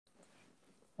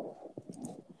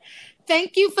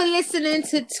Thank you for listening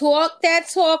to Talk That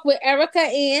Talk with Erica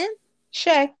Ann.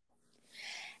 Shay.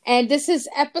 And this is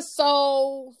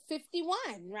episode 51,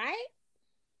 right?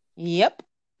 Yep.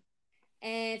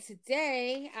 And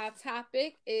today our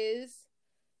topic is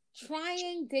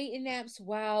trying dating apps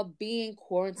while being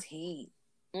quarantined.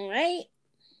 All right.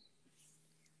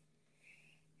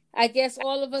 I guess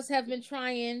all of us have been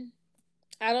trying,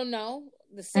 I don't know,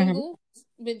 the hmm single,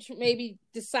 maybe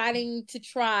deciding to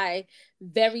try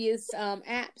various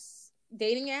apps,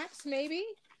 dating apps, maybe,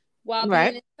 while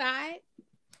Right. being inside.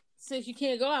 Since you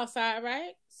can't go outside,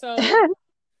 right? So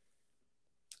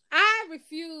I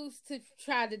refuse to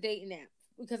try the dating app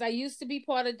because I used to be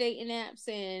part of dating apps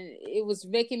and it was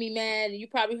making me mad. You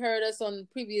probably heard us on the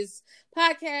previous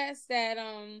podcast that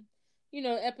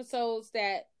episodes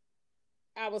that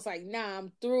I was like, nah,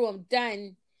 I'm through, I'm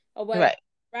done, or whatever, Right.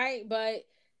 right? But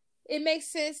it makes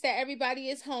sense that everybody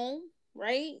is home,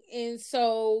 right? And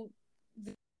so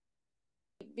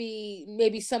be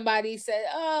maybe somebody said,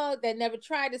 oh, that never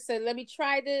tried it, said, let me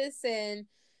try this, and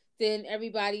then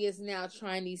everybody is now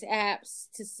trying these apps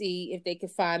to see if they can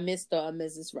find Mr. or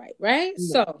Mrs. Right, right? Right.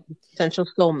 So, Potential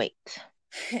soulmate.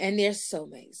 and they're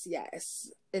soulmates,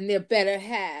 yes, and they're better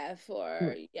half, or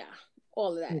Right. yeah,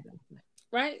 all of that, Exactly.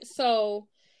 right? So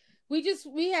we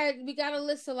got a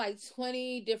list of like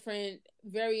 20 different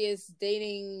various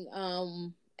dating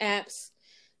apps,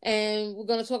 and we're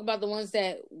going to talk about the ones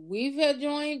that we've had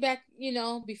joined back,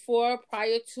 before,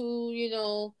 prior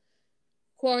to,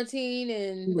 quarantine,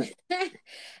 and Right.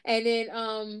 and then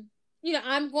I'm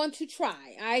going to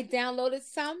try. I downloaded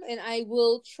some and I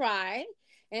will try,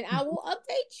 and I Mhm. will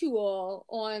update you all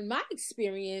on my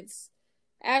experience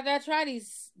after I try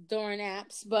these darn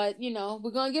apps. But we're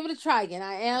going to give it a try again.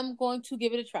 I am going to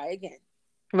give it a try again.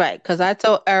 Right. Because I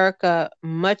told Erica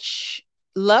much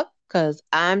luck because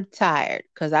I'm tired.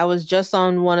 Because I was just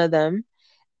on one of them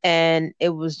and it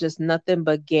was just nothing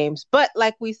but games. But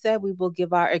like we said, we will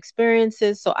give our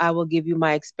experiences. So I will give you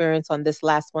my experience on this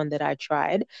last one that I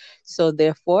tried. So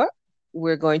therefore,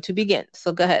 we're going to begin.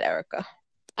 So go ahead, Erica.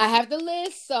 I have the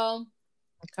list, so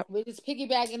Okay. we're just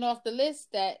piggybacking off the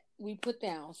list that we put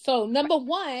down. So number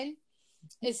one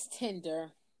is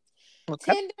Tinder.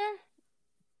 Okay. Tinder,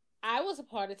 I was a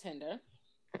part of Tinder,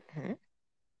 Mhm.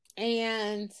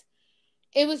 and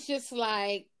it was just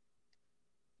like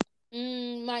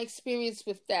my experience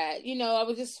with that. I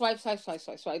would just swipe, swipe, swipe,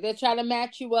 swipe, swipe. They'll try to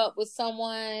match you up with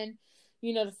someone,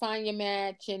 to find your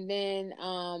match, and then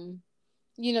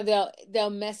they'll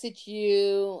message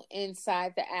you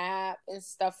inside the app and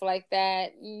stuff like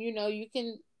that. You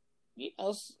can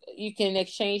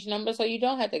exchange numbers, or you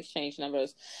don't have to exchange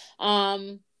numbers.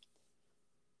 Um,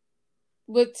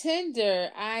 with Tinder,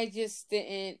 I just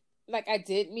didn't like. I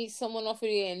did meet someone off of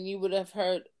there, and you would have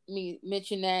heard me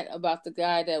mention that about the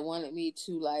guy that wanted me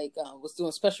to like was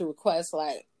doing special requests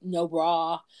like no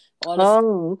bra, all this.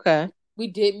 Oh, okay. We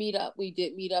did meet up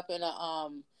in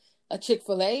a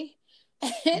Chick-fil-A,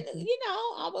 and Mhm.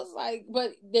 I was like,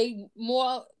 but they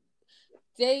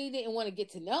didn't want to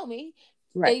get to know me.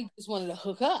 Right. They just wanted to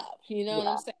hook up. You know what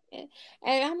I'm Yeah. saying?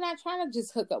 And I'm not trying to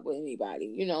just hook up with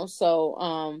anybody.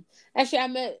 So actually, I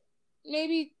met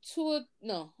maybe two.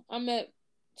 No, I met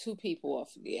two people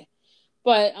off of there,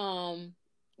 but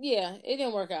yeah, it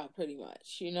didn't work out pretty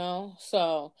much.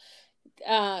 So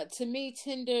to me,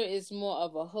 Tinder is more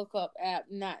of a hookup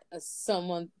app, not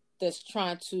someone that's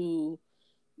trying to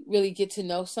really get to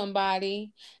know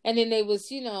somebody. And then they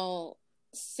was,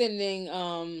 sending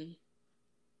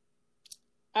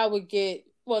I would get,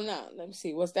 well, no, let me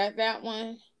see, was that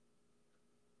one?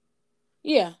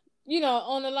 Yeah.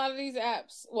 On a lot of these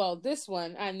apps, well, this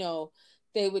one I know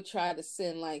they would try to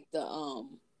send like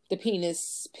the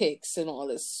penis pics and all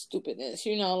this stupidness,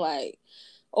 like,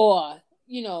 or,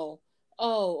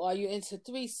 oh, are you into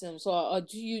threesomes, or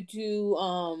do you do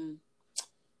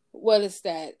what is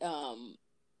that?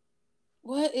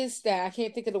 What is that? I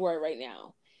can't think of the word right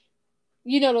now.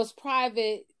 Those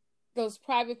private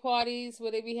parties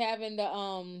where they be having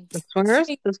The swingers,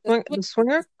 swing the the swing, swing the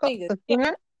swinger, swingers. the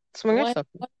Yeah, swinger want stuff.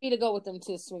 want me to go with them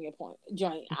to a swinging point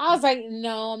joint. I was like,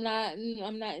 no, I'm not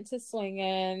into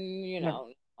swinging.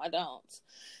 Right. I don't.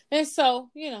 And so,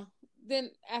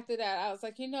 then after that, I was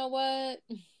like, you know what?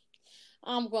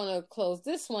 I'm gonna close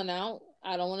this one out.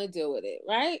 I don't want to deal with it,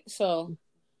 right? So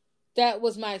that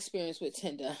was my experience with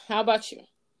Tinder. How about you?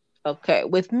 Okay.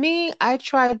 With me, I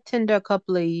tried Tinder a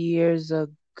couple of years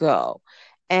ago,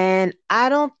 and I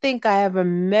don't think I ever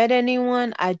met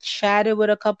anyone. I chatted with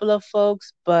a couple of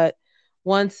folks, but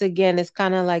once again, it's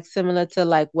kind of like similar to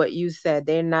like what you said.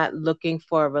 They're not looking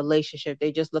for a relationship.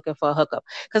 They're just looking for a hookup.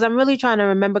 Because I'm really trying to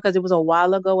remember because it was a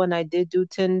while ago when I did do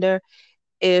Tinder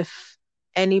if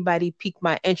anybody piqued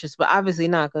my interest, but obviously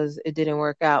not because it didn't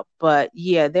work out. But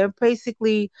yeah, they're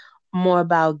basically more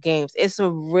about games. It's a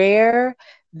rare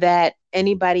that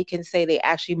anybody can say they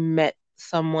actually met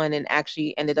someone and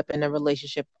actually ended up in a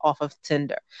relationship off of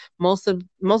Tinder. Most of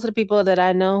the people that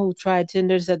I know who tried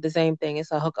Tinder said the same thing.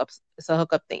 It's a hookup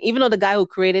thing. Even though the guy who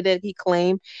created it, he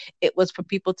claimed it was for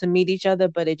people to meet each other,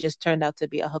 but it just turned out to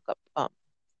be a hookup app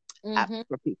Hmm.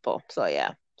 for people. So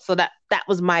yeah. So that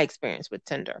was my experience with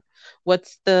Tinder.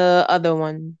 What's the other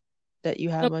one that you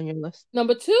have on your list?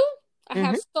 Number two, I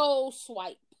have Hmm. Soul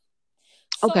Swipe.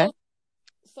 Okay. Soul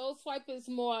Soul Swipe is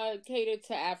more catered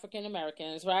to African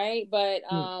Americans, right? But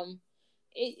Mm.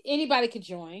 anybody could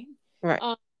join. Right.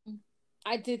 Um,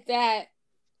 I did that.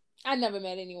 I never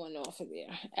met anyone off of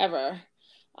there ever.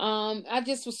 I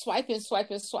just was swiping,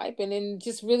 swiping, swiping, and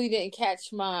just really didn't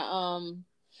catch my.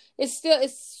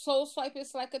 It's Soul Swipe.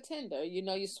 It's like a Tinder. You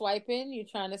know, you're swiping. You're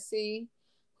trying to see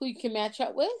who you can match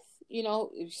up with. You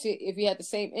know, if you have the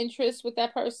same interests with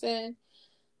that person.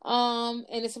 And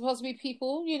it's supposed to be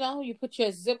people, you know, you put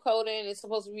your zip code in, it's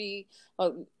supposed to be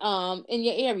in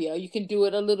your area. You can do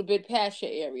it a little bit past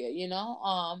your area, you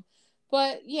know.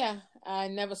 But yeah, I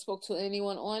never spoke to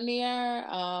anyone on there,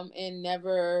 and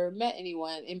never met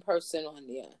anyone in person on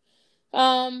there.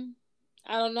 Um,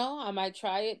 I don't know. I might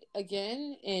try it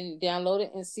again and download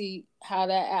it and see how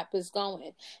that app is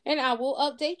going. And I will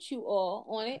update you all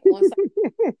on it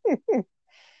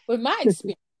with my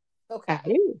experience. I Okay.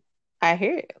 hear you. I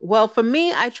hear it. Well, for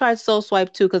me, I tried Soul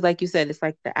Swipe too, because like you said, it's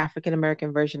like the African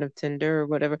American version of Tinder or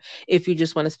whatever, if you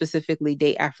just want to specifically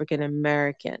date African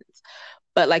Americans.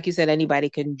 But like you said, anybody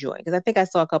can join. Because I think I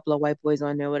saw a couple of white boys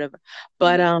on there, whatever.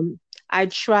 But Mm-hmm. I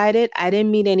tried it. I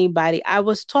didn't meet anybody. I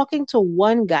was talking to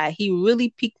one guy. He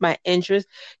really piqued my interest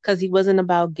because he wasn't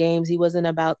about games. He wasn't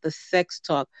about the sex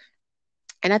talk.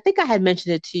 And I think I had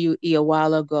mentioned it to you a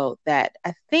while ago that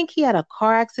I think he had a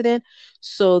car accident,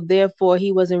 so therefore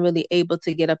he wasn't really able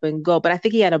to get up and go. But I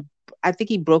think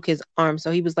he broke his arm,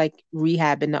 so he was like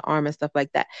rehabbing the arm and stuff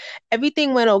like that.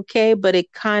 Everything went okay, but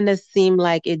it kind of seemed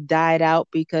like it died out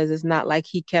because it's not like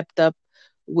he kept up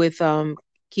with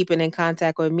keeping in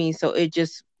contact with me, so it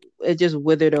just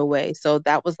withered away. So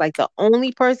that was like the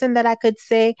only person that I could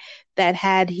say that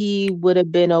had he would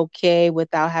have been okay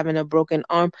without having a broken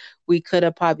arm, we could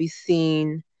have probably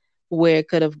seen where it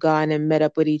could have gone and met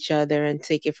up with each other and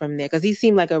take it from there. Because he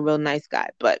seemed like a real nice guy.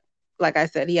 But like I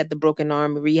said, he had the broken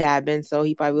arm rehabbing, so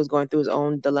he probably was going through his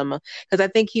own dilemma. Because I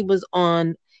think he was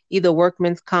on either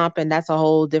workman's comp, and that's a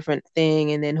whole different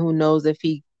thing. And then who knows if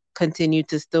he continued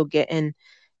to still get in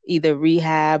either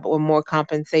rehab or more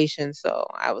compensation. So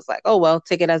I was like, oh well,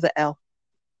 take it as a L.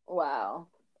 Wow.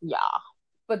 Yeah.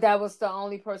 But that was the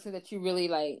only person that you really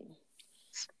like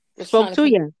was Spoke trying to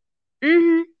to connect. you.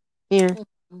 Mm-hmm. Yeah.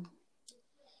 Mhm.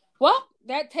 Well,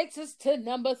 that takes us to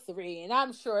number three, and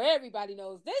I'm sure everybody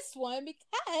knows this one because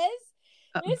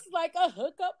Uh-oh. it's like a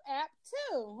hookup app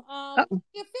too. Uh-oh.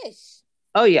 Plenty of fish,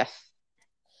 Oh yes.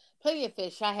 plenty of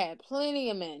fish. I had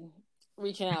plenty of men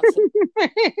reaching out to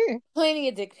me, plenty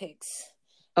of dick pics,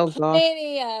 Oh gosh.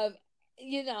 plenty of,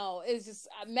 you know, it's just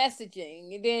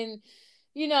messaging, and then,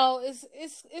 you know,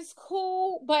 it's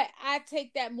cool, but I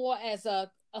take that more as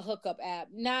a hookup app.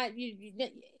 Not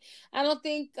I don't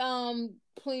think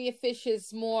Plenty of Fish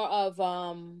is more of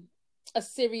a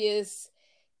serious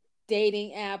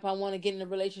dating app. I want to get in a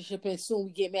relationship and soon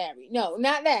we get married. No,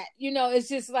 not that. You know, it's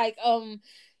just like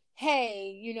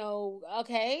hey, you know,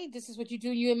 okay, this is what you do.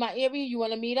 You in my area, you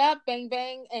want to meet up, bang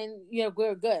bang, and you know,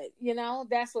 we're good. You know,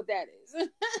 that's what that is.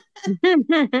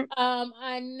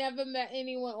 I never met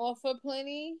anyone offer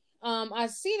Plenty. I've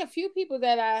seen a few people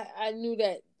that I knew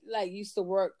that like used to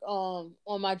work on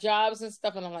my jobs and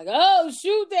stuff, and I'm like, oh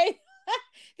shoot, they're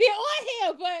on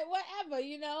here, but whatever,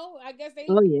 you know. I guess they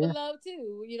Oh looking for yeah. love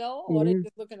too, you know, or they Yeah.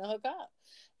 just looking to hook up.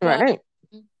 But Right.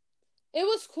 it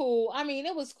was cool. I mean,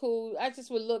 it was cool. I just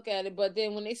would look at it, but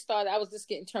then when they started, I was just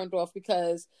getting turned off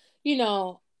because, you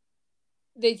know,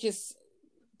 they just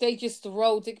they just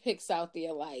throw dick pics out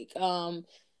there like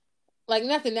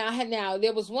nothing. Now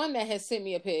there was one that had sent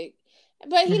me a pic,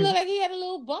 but he Hmm. looked like he had a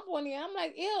little bump on it. I'm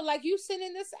like, ew, like you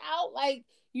sending this out, like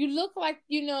you look like,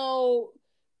 you know,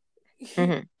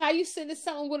 Hmm. how you sending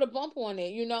something with a bump on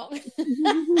it, you know? I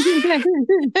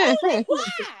was like,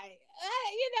 why?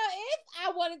 You know, if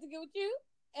I wanted to get with you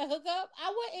and hook up, I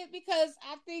wouldn't, because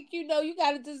I think, you know, you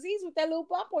got a disease with that little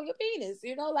bump on your penis,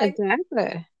 you know, like,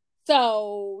 Exactly.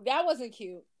 so that wasn't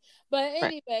cute. But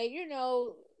Right. anyway, you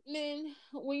know, man,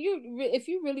 when if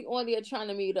you really on there trying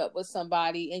to meet up with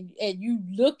somebody and you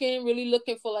really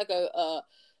looking for like a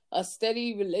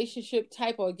steady relationship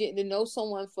type, or getting to know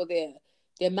someone for their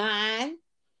mind,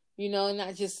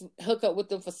 not just hook up with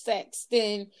them for sex,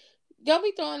 then don't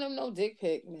be throwing them no dick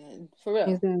pic, man. For real.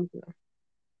 Exactly.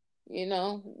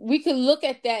 We could look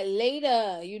at that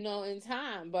later, in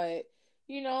time, but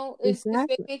they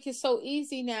Exactly. make it so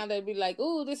easy now. They'd be like,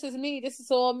 "Oh, this is me. This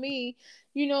is all me."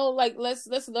 Like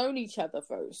let's learn each other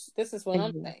first. This is what I'm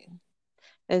Exactly. saying.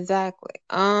 Exactly.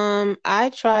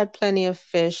 I tried Plenty of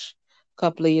Fish a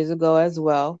couple of years ago as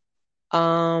well.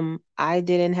 I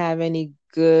didn't have any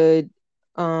good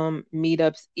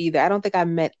meetups either. I don't think I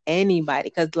met anybody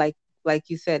because like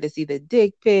you said, it's either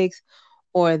dick pics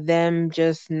or them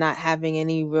just not having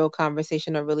any real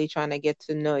conversation or really trying to get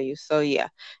to know you. So yeah,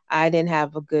 I didn't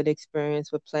have a good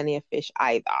experience with Plenty of Fish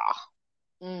either.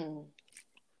 Mm.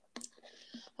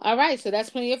 All right, so that's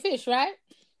Plenty of Fish, right?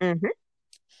 Hmm.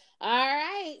 All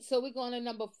right, so we're going to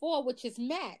number 4, which is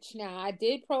Match. Now, I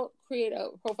did create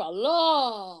a profile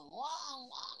long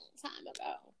time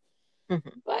ago,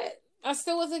 Hmm. but I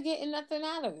still wasn't getting nothing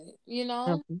out of it.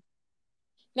 Okay.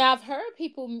 Now, I've heard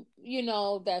people,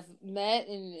 that met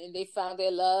and they found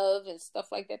their love and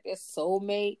stuff like that, their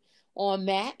soulmate on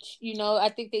Match. I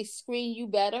think they screen you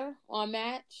better on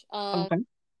Match. Okay.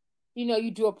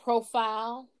 You do a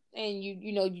profile and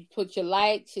you put your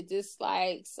likes, your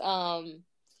dislikes.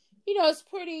 It's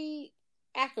pretty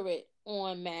accurate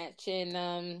on Match, and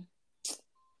and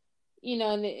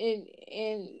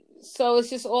so it's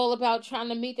just all about trying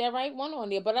to meet that right one on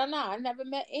there. But I never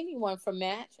met anyone from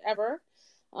Match ever.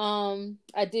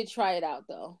 I did try it out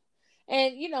though.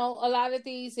 And a lot of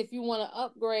these, if you want to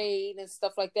upgrade and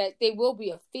stuff like that, they will be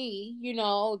a fee.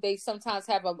 They sometimes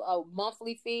have a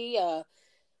monthly fee, a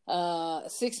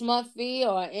 6-month fee,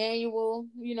 or an annual.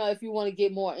 If you want to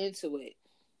get more into it.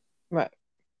 Right.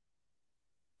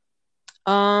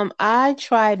 I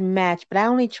tried Match, but I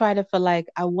only tried it for like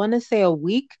I want to say a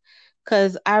week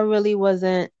because I really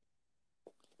wasn't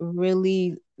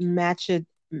really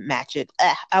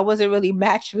I wasn't really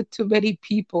matched with too many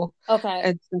people Okay.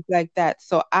 and stuff like that.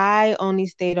 So I only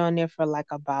stayed on there for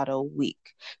like about a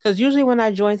week. Because usually when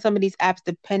I join some of these apps,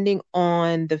 depending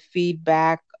on the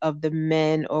feedback of the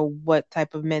men or what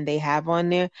type of men they have on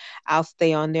there, I'll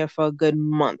stay on there for a good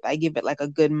month. I give it like a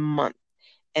good month.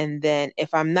 And then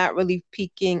if I'm not really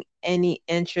piquing any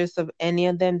interest of any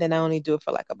of them, then I only do it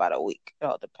for like about a week. It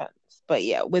all depends. But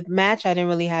yeah, with Match, I didn't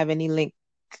really have any link.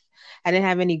 I didn't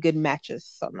have any good matches,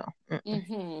 so no. Mm-mm.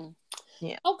 Mm-hmm.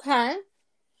 Yeah. Okay.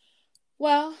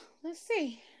 Well, let's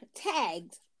see.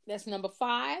 Tagged. That's number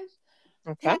 5.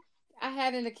 Okay. Tagged. I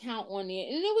had an account on there,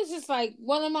 and it was just like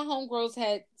one of my homegirls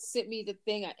had sent me the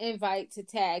thing, an invite to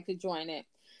Tag to join it,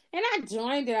 and I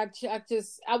joined it.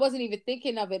 I wasn't even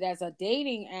thinking of it as a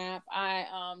dating app. I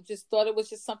just thought it was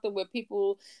just something where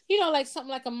people, like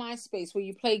something like a MySpace where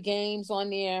you play games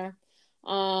on there.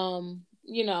 And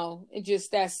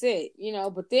just that's it.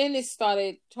 But then it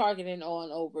started targeting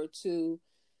on over to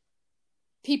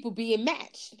people being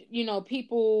matched,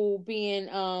 people being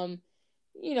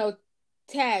you know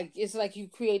tagged. It's like you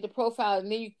create the profile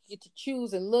and then you get to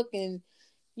choose and look, and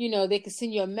they can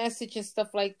send you a message and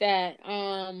stuff like that.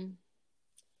 I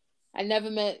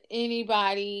never met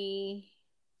anybody.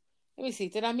 Let me see,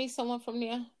 did I meet someone from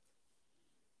there?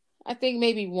 I think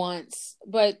maybe once,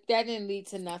 but that didn't lead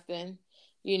to nothing.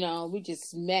 We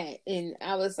just met and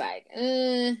I was like,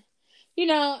 I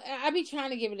be trying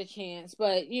to give it a chance,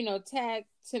 but tag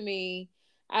to me,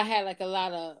 I had like a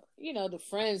lot of the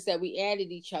friends that we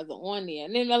added each other on there,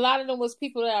 and then a lot of them was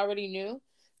people that I already knew.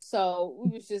 So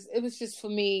it was just for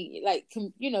me, like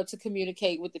to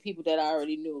communicate with the people that I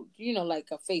already knew, like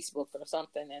a Facebook or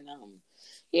something, and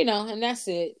and that's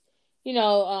it.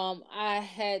 I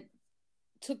had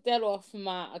took that off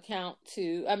my account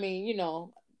too. I mean,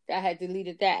 I had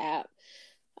deleted that app.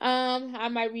 I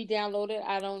might re-download it.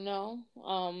 I don't know.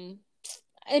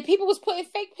 And people was putting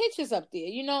fake pictures up there.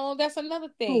 That's another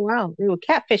Oh thing. wow, they were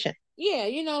catfishing. Yeah,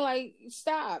 like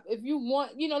stop. If you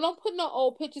want, don't put no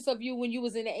old pictures of you when you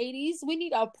was in the 80s. We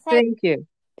need a present Thank you.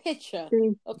 picture, Thank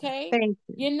you. okay? Thank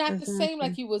you. You're not the same like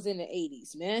Exactly. you was in the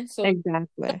 80s, man. So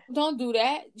Exactly. don't do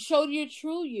that. Show your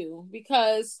true you,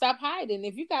 because stop hiding.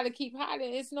 If you got to keep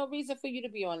hiding, it's no reason for you to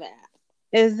be on the app.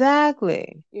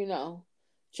 Exactly. You know,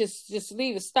 just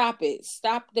leave it. Stop it.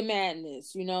 Stop the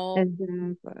madness.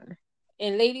 Exactly.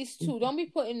 And ladies too, don't be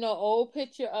putting the old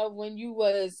picture of when you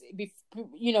was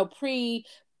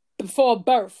before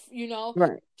birth.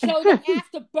 Right. Show the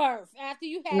after birth, after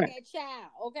you had Right. that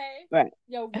child. Okay, Right.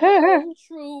 your real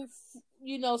true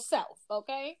self.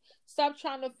 Okay, stop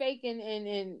trying to fake and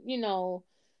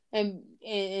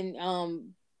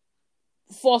and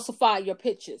falsify your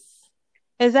pictures.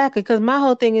 Exactly, because my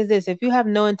whole thing is this: if you have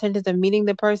no intentions of meeting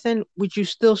the person, which you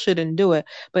still shouldn't do it,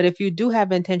 but if you do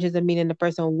have intentions of meeting the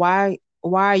person, why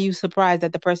are you surprised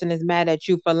that the person is mad at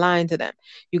you for lying to them?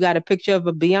 You got a picture of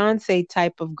a Beyonce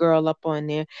type of girl up on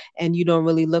there, and you don't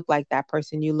really look like that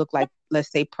person. You look like,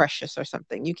 let's say, Precious or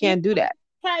something. You Yeah, can't do that.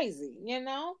 crazy.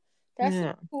 That's not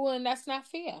Yeah, cool and that's not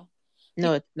fair.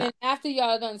 no, it's And not. after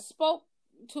y'all done spoke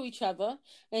to each other,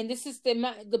 and this is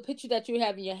the picture that you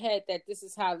have in your head that this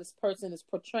is how this person is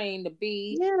portraying to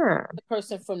be, Yeah, the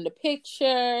person from the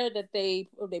picture that they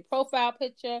profile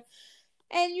picture,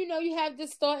 and you have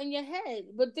this thought in your head.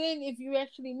 But then if you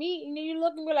actually meet and then you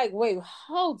look and be like, wait,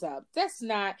 hold up, that's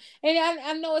not. And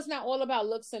I know it's not all about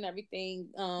looks and everything,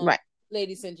 right.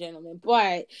 ladies and gentlemen,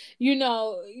 but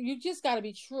you just got to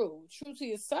be true to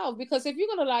yourself, because if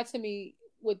you're gonna lie to me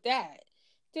with that,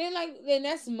 then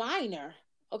that's minor.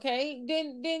 Okay,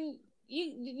 then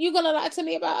you're gonna lie to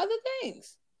me about other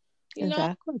things, you know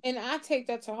Exactly. and I take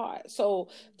that to heart. So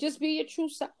just be your true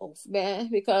self, man,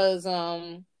 because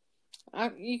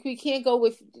we can't go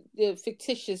with the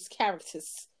fictitious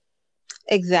characters.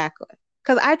 Exactly.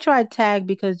 Because I tried tag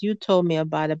because you told me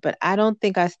about it, but I don't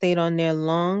think I stayed on there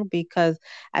long because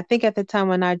I think at the time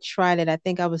when I tried it, I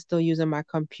think I was still using my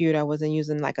computer. I wasn't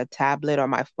using like a tablet or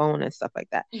my phone and stuff like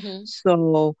that. Mm-hmm.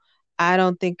 So I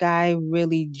don't think I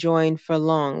really joined for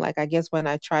long. Like I guess when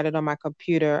I tried it on my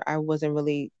computer, I wasn't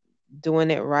really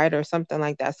doing it right or something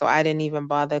like that. So I didn't even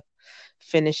bother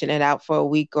finishing it out for a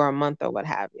week or a month or what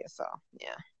have you. So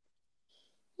yeah.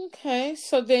 Okay,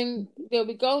 so then there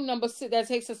we go. Number six. That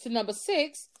takes us to number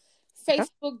six. Okay.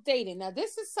 Facebook dating. Now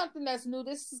this is something that's new.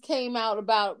 This came out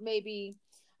about maybe,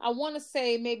 I want to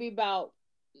say maybe about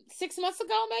 6 months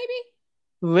ago,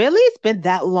 maybe. Really? It's been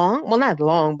that long? Well, not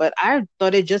long, but I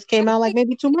thought it just I came out like think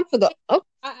maybe 2 months ago. Oh,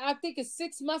 I think it's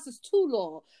 6 months is too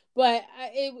long, but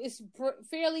it's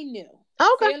fairly new.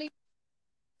 okay. Fairly,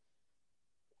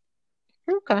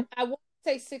 Okay. I won't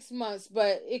say 6 months,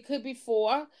 but it could be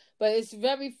four. But it's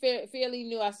very fairly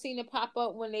new. I've seen it pop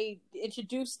up when they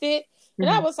introduced it, and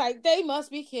I Mhm. was like, they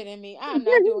must be kidding me. I'm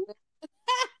not doing it.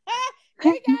 They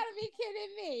gotta be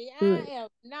kidding me. I am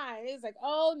not. It's like,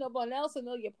 oh, no one else will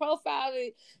know your profile.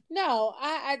 No,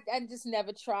 I just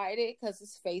never tried it because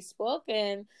it's Facebook,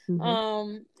 and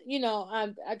Mhm.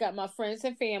 I got my friends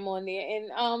and family on there,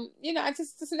 and I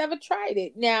just never tried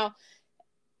it. Now,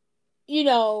 you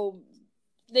know,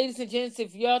 ladies and gents,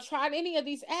 if y'all tried any of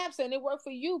these apps and it worked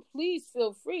for you, please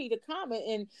feel free to comment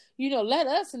and let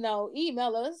us know,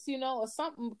 email us, or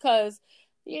something, because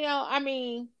I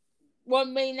mean, what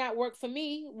may not work for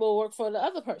me will work for the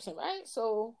other person, right?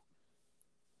 So,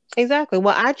 Exactly.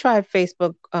 Well, I tried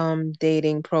Facebook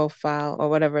dating profile or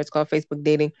whatever it's called, Facebook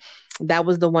dating. That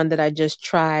was the one that I just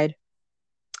tried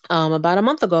about a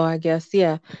month ago, I guess.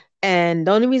 Yeah. And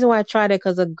the only reason why I tried it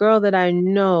because a girl that I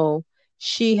know,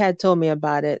 she had told me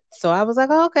about it. So I was like,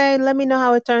 oh, okay, let me know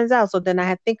how it turns out. So then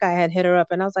think I had hit her up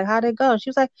and I was like, how'd it go? She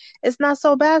was like, it's not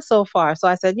so bad so far. So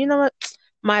I said, you know what?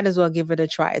 Might as well give it a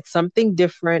try. It's something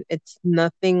different. It's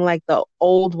nothing like the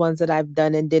old ones that I've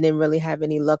done and didn't really have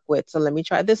any luck with. So let me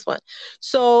try this one.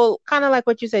 So kind of like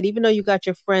what you said, even though you got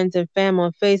your friends and family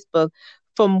on Facebook,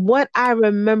 from what I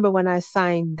remember when I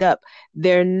signed up,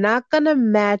 they're not going to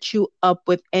match you up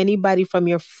with anybody from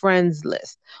your friends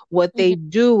list. What they mhm.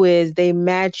 do is they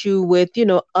match you with,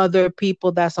 other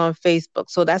people that's on Facebook.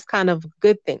 So that's kind of a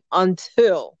good thing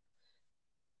until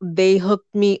they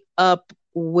hooked me up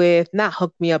with, not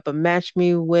hooked me up, but matched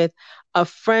me with a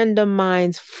friend of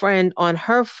mine's friend on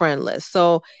her friend list.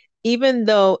 So even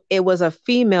though it was a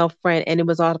female friend and it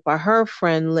was off of her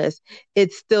friend list,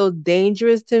 it's still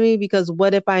dangerous to me because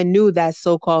what if I knew that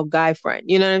so-called guy friend?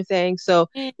 You know what I'm saying? So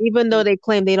even though they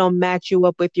claim they don't match you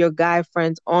up with your guy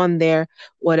friends on there,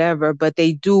 whatever, but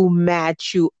they do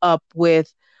match you up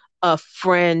with a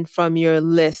friend from your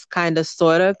list, kind of,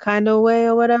 sort of, kind of way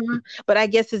or whatever. But I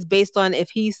guess it's based on if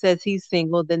he says he's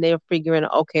single, then they're figuring,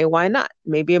 okay, why not?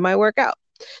 Maybe it might work out.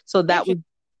 So that was, Interesting.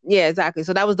 yeah, exactly.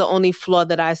 So that was the only flaw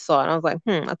that I saw. And I was like,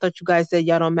 I thought you guys said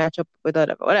y'all don't match up with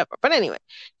whatever, whatever. But anyway,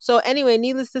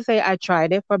 needless to say, I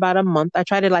tried it for about a month. I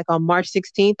tried it like on March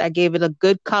 16th. I gave it a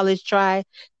good college try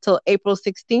till April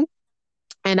 16th.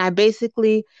 And I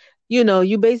basically,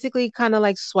 you basically kind of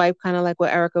like swipe, kind of like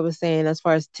what Erica was saying as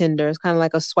far as Tinder. It's kind of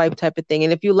like a swipe type of thing.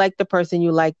 And if you like the person,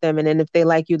 you like them. And then if they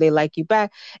like you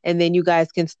back. And then you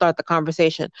guys can start the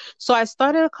conversation. So I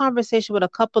started a conversation with a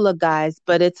couple of guys,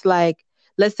 but it's like,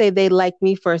 let's say they like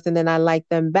me first and then I like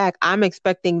them back. I'm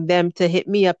expecting them to hit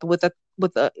me up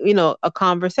with a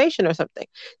conversation or something.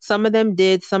 Some of them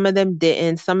did, some of them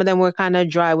didn't. Some of them were kind of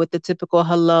dry with the typical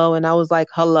hello, and I was like,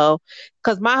 hello.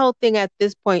 Because my whole thing at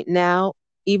this point now,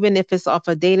 even if it's off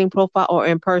a dating profile or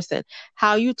in person,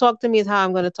 how you talk to me is how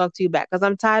I'm going to talk to you back. Because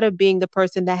I'm tired of being the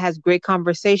person that has great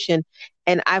conversation,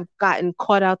 and I've gotten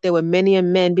caught out there with many a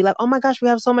men be like, oh my gosh, we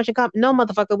have so much in common. No,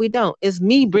 motherfucker, we don't. It's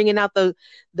me bringing out the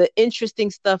interesting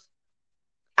stuff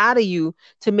out of you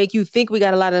to make you think we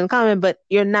got a lot in common, but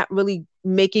you're not really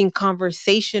making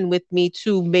conversation with me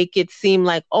to make it seem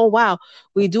like, oh wow,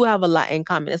 we do have a lot in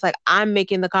common. It's like I'm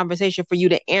making the conversation for you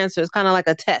to answer. It's kind of like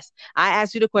a test. I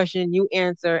ask you the question, you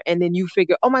answer, and then you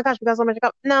figure, oh my gosh, we got so much in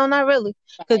common. No, not really,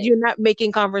 because Right. you're not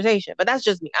making conversation. But that's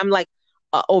just me. I'm like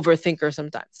a overthinker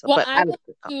sometimes. So, Well, but I I want like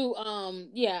to come. to,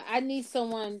 yeah, I need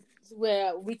someone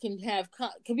where we can have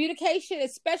communication,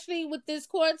 especially with this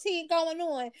quarantine going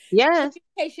on. Yes,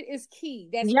 Communication is key.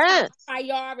 That's top yes.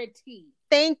 priority.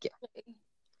 Thank you.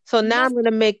 So You now must.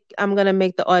 I'm gonna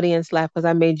make the audience laugh because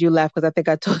I made you laugh because I think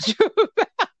I told you.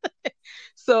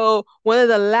 So one of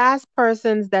the last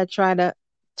persons that tried to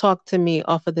talk to me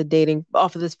off of this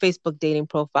Facebook dating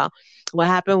profile, what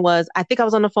happened was I think I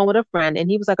was on the phone with a friend and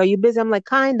he was like, "Are you busy?" I'm like,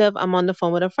 "Kind of. I'm on the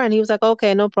phone with a friend." He was like,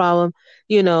 "Okay, no problem.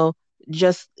 You know,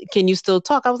 just can you still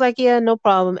talk?" I was like, "Yeah, no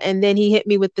problem." And then he hit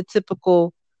me with the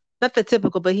typical, not the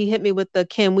typical, but he hit me with the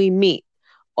 "Can we meet?"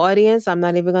 Audience, I'm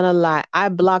not even gonna lie. I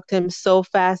blocked him so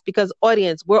fast because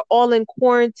audience, we're all in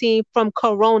quarantine from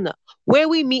Corona. Where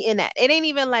we meeting at? It ain't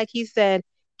even like he said,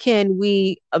 can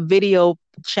we a video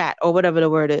chat or whatever the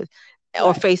word is,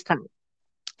 or Right. FaceTime.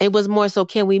 It was more so,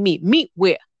 can we meet? Meet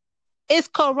where? It's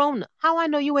Corona. How I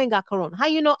know you ain't got Corona? How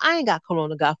you know I ain't got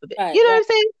Corona, God forbid? Right. You know what Right. I'm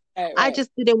saying? Right. I Right.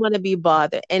 just didn't want to be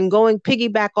bothered. And going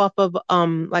piggyback off of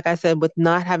like I said, with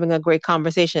not having a great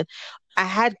conversation. I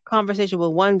had conversation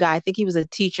with one guy. I think he was a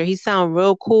teacher. He sounded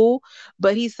real cool,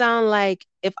 but he sounded like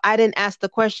if I didn't ask the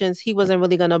questions, he wasn't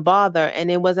really gonna bother. And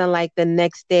it wasn't like the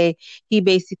next day he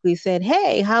basically said,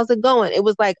 "Hey, how's it going?" It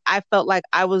was like I felt like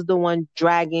I was the one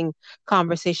dragging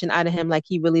conversation out of him, like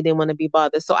he really didn't want to be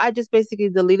bothered. So I just basically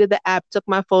deleted the app, took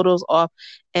my photos off,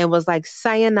 and was like,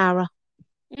 "Sayonara."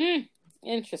 Mm,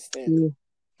 interesting.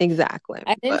 Yeah, exactly.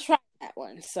 I didn't But try that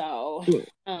one, so mm,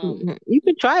 um, you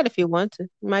can try it if you want to.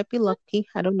 You might be lucky.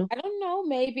 I don't know. I don't know.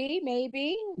 Maybe.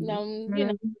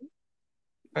 Mhm.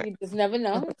 Right. You just never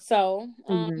know. So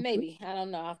Mhm. maybe I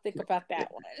don't know. I'll think about Yeah.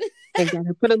 that one.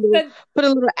 Exactly. But Put a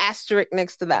little asterisk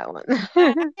next to that one.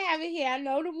 I have it here. I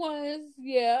know the ones.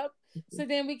 Yep. So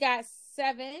then we got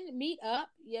 7 meet up.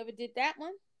 You ever did that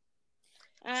one?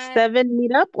 I 7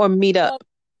 meet up or meet well, up?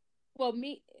 well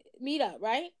meet up,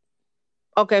 right?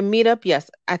 Okay, meet up. Yes.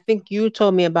 I think you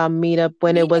told me about meet up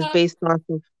when it Meet was up. based on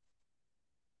Go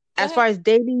as ahead. far as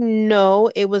dating,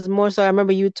 no, it was more so I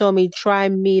remember you told me try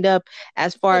meet up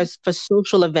as far For, as for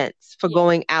social events, for yeah,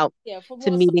 going out yeah. For to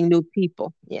more meeting new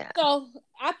people. Yeah. So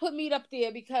I put meet up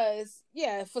there because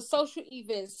yeah, for social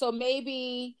events. So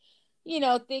maybe,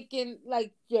 thinking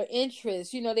like your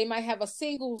interests, they might have a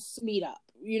singles meetup,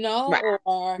 Right.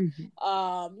 or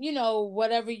Mhm.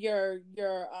 whatever your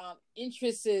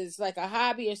interest is, like a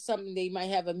hobby or something, they might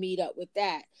have a meetup with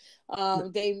that.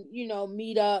 They,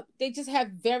 meet up. They just have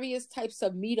various types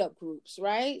of meetup groups,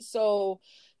 right? So,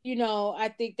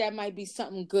 I think that might be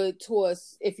something good to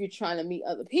us if you're trying to meet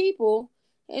other people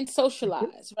and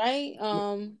socialize, right?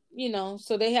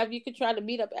 So they have you could try the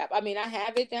meetup app. I mean, I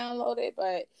have it downloaded,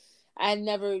 but I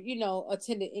never,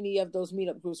 attended any of those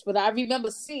meetup groups. But I remember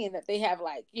seeing that they have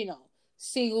like,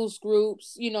 singles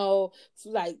groups,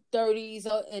 like 30s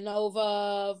and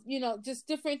over, just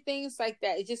different things like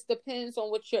that. It just depends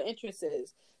on what your interest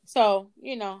is. So,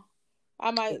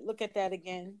 I might look at that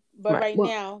again. But Right. right Well,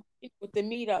 now, with the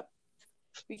meetup,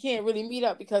 we can't really meet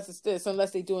up because it's this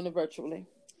unless they're doing it virtually.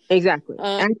 exactly. Um,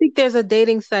 And I think there's a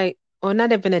dating site, or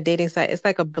not even a dating site. It's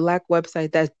like a black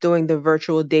website that's doing the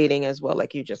virtual dating as well,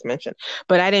 like you just mentioned.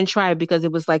 But I didn't try it because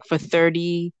it was like for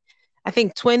 30, I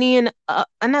think 20 and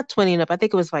not 20 and up. I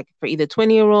think it was like for either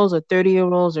 20-year-olds or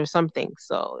 30-year-olds or something.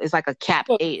 So it's like a cap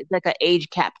but age, like an age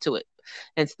cap to it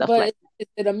and stuff but like is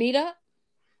it a meetup?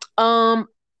 that.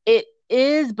 It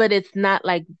is, but it's not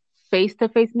like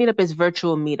face-to-face meetup. It's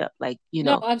virtual meetup, like,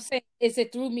 No, I'm saying is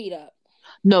it through meetup?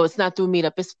 No, it's not through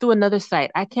Meetup. It's through another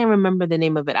site. I can't remember the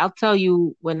name of it. I'll tell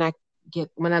you when I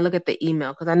look at the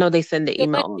email because I know they send the So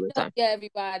email let all me the know, time. yeah,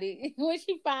 everybody, when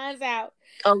she finds out.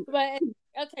 Um, But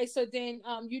okay, so then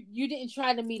you didn't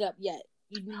try to meet up yet.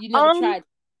 You never um, tried.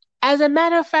 as a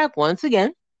matter of fact, once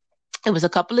again, it was a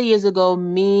couple of years ago.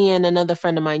 Me and another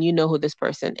friend of mine, you know who this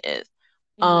person is.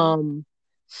 Mm-hmm. Um,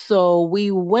 so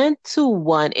we went to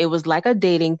one. It was like a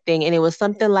dating thing, and it was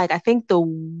something like I think the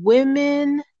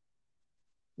women.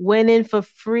 went in for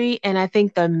free, and I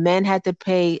think the men had to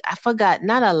pay, I forgot,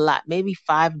 not a lot, maybe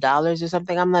 $5 or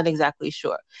something. I'm not exactly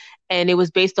sure. And it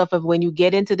was based off of when you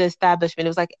get into the establishment, it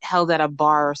was like held at a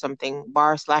bar or something,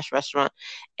 bar slash restaurant,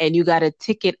 and you got a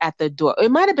ticket at the door.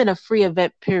 It might have been a free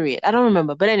event, period. I don't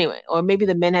remember. But anyway, or maybe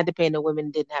the men had to pay and the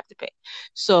women didn't have to pay.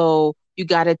 So you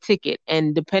got a ticket,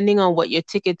 and depending on what your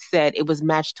ticket said, it was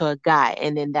matched to a guy,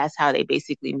 and then that's how they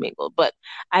basically mingled. But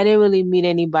I didn't really meet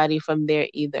anybody from there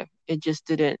either. It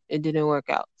didn't work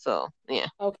out. So yeah,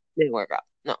 Okay. didn't work out.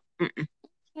 No. Mm-mm.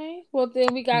 Okay. Well,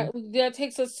 then that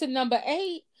takes us to number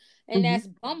 8, and Mm-hmm. that's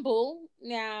Bumble.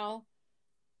 Now,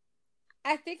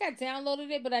 I think I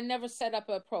downloaded it, but I never set up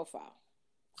a profile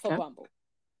for Okay. Bumble.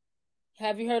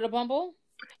 Have you heard of Bumble?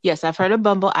 Yes, I've heard of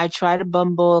Bumble. I tried a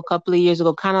Bumble a couple of years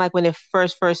ago, kind of like when it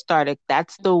first started.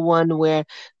 That's the one where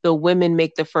the women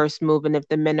make the first move, and if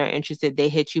the men are interested, they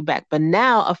hit you back. But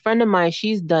now a friend of mine,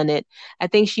 she's done it. I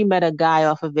think she met a guy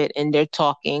off of it, and they're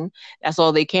talking. That's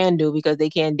all they can do because they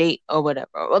can't date or whatever.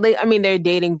 Well, I mean, they're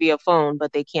dating via phone,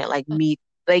 but they can't like meet.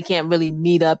 They can't really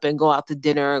meet up and go out to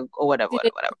dinner or whatever, Did whatever,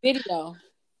 it whatever. video?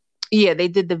 Yeah, they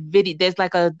did the video. There's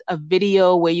like a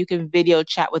video where you can video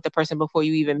chat with the person before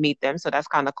you even meet them. So that's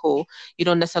kind of cool. You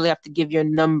don't necessarily have to give your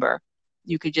number.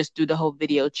 You could just do the whole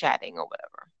video chatting or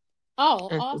whatever. Oh,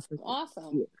 And awesome,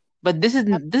 awesome. yeah. But this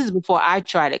is before I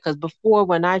tried it, because before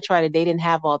when I tried it, they didn't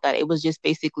have all that. It was just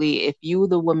basically if you,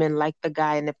 the woman, liked the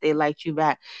guy, and if they liked you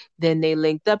back, then they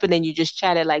linked up, and then you just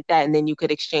chatted like that, and then you could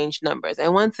exchange numbers.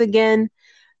 And once again,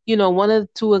 one of the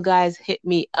two guys hit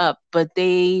me up, but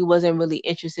they wasn't really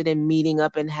interested in meeting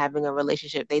up and having a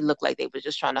relationship. They looked like they were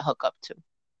just trying to hook up too.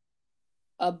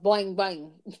 Boing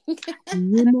boing.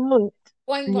 You know it.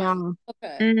 Boing boing. Yeah.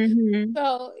 Okay. Hmm.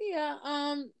 So yeah,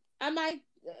 I might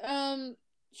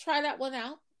try that one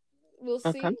out. We'll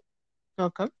Okay. see.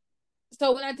 Okay.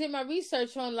 So when I did my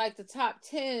research on like the top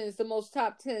tens, the most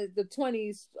top 10, the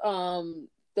 20s,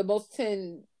 the most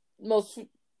 10 most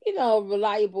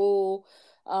reliable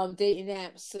dating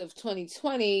apps of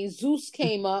 2020, Zeus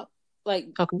came up like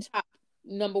Okay. top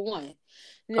number one.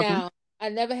 Okay. Now I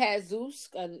never had Zeus,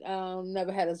 I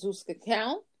never had a Zeus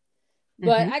account,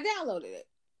 but Hmm. I downloaded it.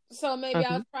 So maybe Okay.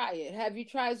 I'll try it. Have you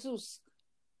tried Zeus?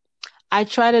 I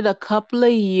tried it a couple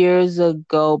of years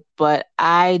ago, but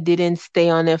I didn't stay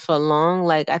on it for long.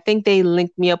 Like I think they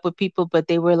linked me up with people, but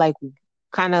they were like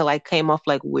kind of like came off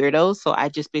like weirdos. So I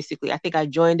just basically I think I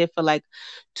joined it for like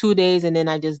 2 days, and then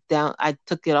I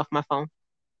took it off my phone.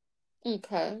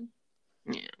 Okay.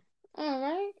 Yeah. All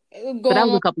right. But that Going was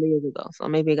a on. couple of years ago, so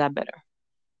maybe it got better.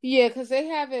 Yeah, because they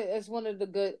have it as one of the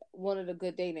good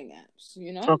dating apps,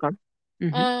 you know? Okay.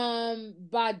 Hmm.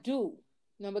 Badu,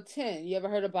 number 10. You ever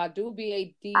heard of Badu?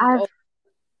 I've Bado?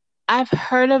 I've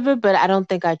heard of it, but I don't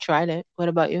think I tried it. What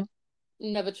about you?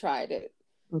 Never tried it.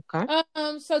 Okay.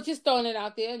 So just throwing it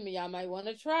out there, and y'all might want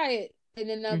to try it. And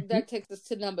then Hmm. that takes us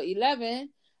to number 11.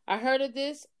 I heard of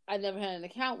this. I never had an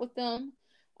account with them.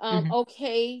 Hmm.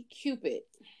 Okay, Cupid.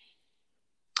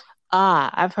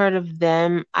 I've heard of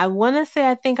them. I want to say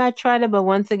I think I tried it, but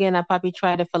once again, I probably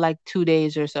tried it for like 2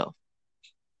 days or so.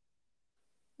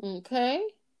 Okay.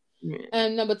 Yeah.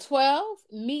 And number 12,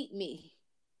 Meet Me.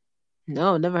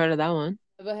 No, never heard of that one.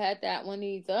 Never had that one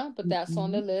either, but that's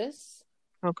on the Hmm. list.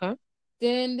 Okay.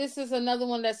 Then this is another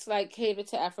one that's like catered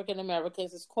to African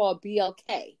Americans. It's called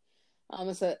BLK.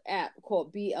 It's an app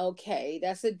called BLK.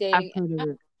 That's a I've dating heard of app.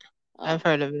 it. I've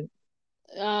Um, heard of it.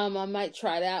 I might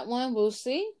try that one. We'll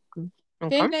see. Okay.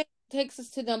 Okay. Then that takes us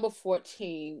to number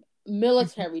 14, Mhm.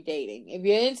 military dating. If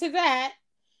you're into that,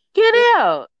 Get they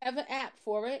out. have an app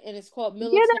for it, and it's called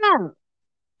Get Military. out.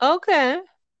 Okay.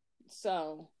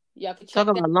 So y'all can Talk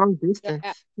check that about long your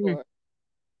app distance. Hmm. store.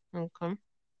 Okay.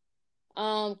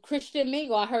 Christian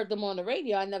Mingle. I heard them on the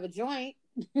radio. I never joined.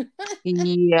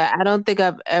 Yeah, I don't think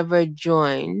I've ever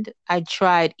joined. I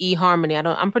tried eHarmony.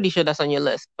 I'm pretty sure that's on your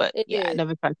list, but It yeah, is. I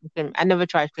never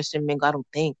tried Christian Mingle, I don't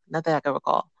think. Not that I can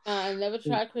recall. I never Mm.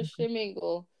 tried Christian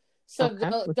Mingle. So Okay.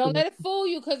 don't let it fool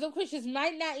you because the Christians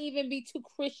might not even be too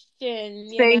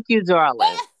Christian, you know. Thank you,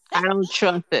 darling. I don't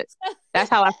trust it. That's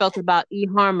how I felt about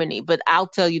eHarmony, but I'll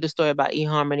tell you the story about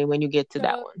eHarmony when you get to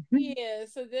that So one. yeah,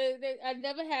 so I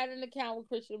never had an account with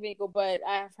Christian Mingle, but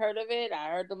I've heard of it. I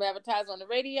heard them advertise on the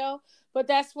radio, but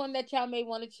that's one that y'all may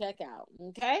want to check out.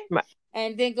 Okay, Right.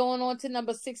 and then going on to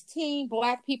number 16,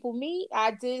 Black People Meet.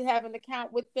 I did have an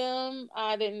account with them.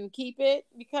 I didn't keep it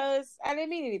because I didn't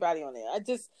meet anybody on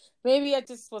there. Maybe I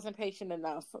just wasn't patient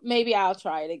enough. Maybe I'll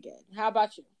try it again. How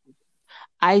about you?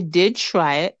 I did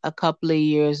try it a couple of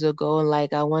years ago,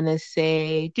 like I want to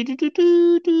say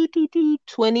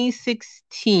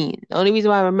 2016. The only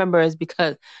reason why I remember is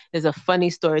because there's a funny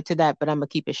story to that, but I'm gonna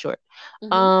keep it short.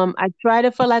 Mm-hmm. I tried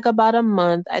it for like about a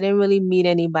month. I didn't really meet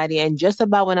anybody, and just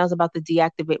about when I was about to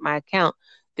deactivate my account,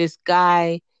 this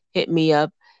guy hit me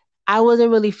up. I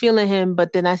wasn't really feeling him,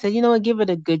 but then I said, you know what, give it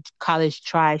a good college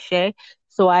try, Shay.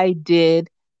 So I did.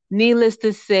 Needless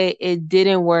to say, it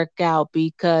didn't work out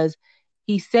because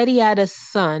he said he had a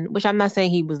son, which I'm not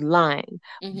saying he was lying,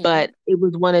 Mm-hmm. but it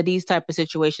was one of these type of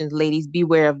situations. Ladies,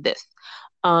 beware of this.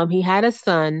 He had a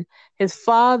son. His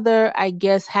father, I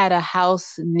guess, had a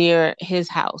house near his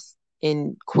house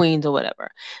in Queens or whatever.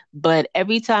 But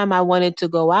every time I wanted to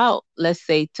go out, let's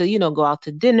say to, go out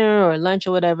to dinner or lunch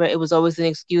or whatever, it was always an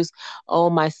excuse. Oh,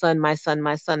 my son, my son,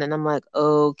 my son. And I'm like,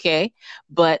 okay.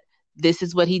 But this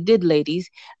is what he did, ladies.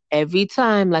 Every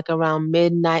time, like around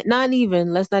midnight,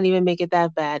 let's not even make it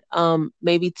that bad.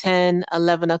 Maybe 10,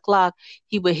 11 o'clock,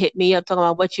 he would hit me up talking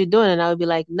about what you doing. And I would be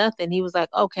like, nothing. He was like,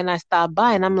 oh, can I stop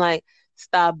by? And I'm like,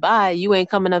 stop by. You ain't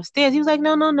coming upstairs. He was like,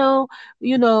 no, no, no.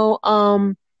 You know,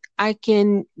 I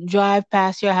can drive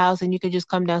past your house and you can just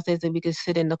come downstairs and we can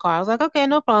sit in the car. I was like, okay,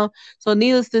 no problem. So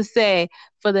needless to say,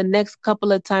 for the next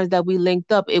couple of times that we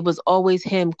linked up, it was always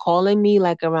him calling me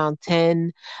like around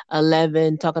 10,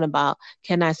 11, talking about,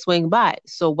 can I swing by?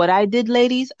 So what I did,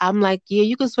 ladies, I'm like, yeah,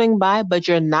 you can swing by, but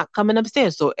you're not coming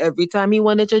upstairs. So every time he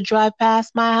wanted to drive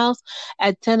past my house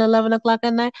at 10, 11 o'clock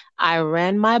at night, I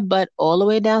ran my butt all the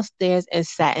way downstairs and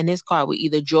sat in his car. We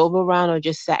either drove around or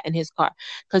just sat in his car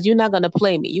because you're not going to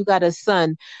play me. You got a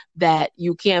son that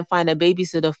you can't find a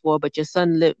babysitter for, but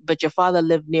your father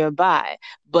lived nearby,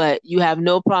 but you have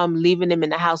no problem leaving him in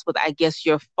the house with, I guess,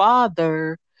 your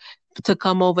father to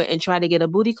come over and try to get a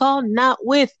booty call. Not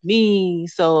with me.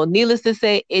 So needless to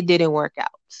say, it didn't work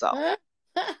out. So yeah,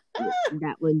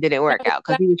 that one didn't work out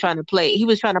because he was trying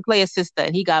to play a sister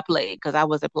and he got played because I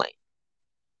wasn't playing.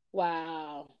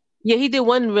 Wow. Yeah, he did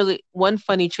one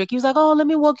funny trick. He was like, "Oh, let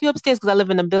me walk you upstairs," because I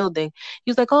live in a building.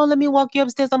 He was like, "Oh, let me walk you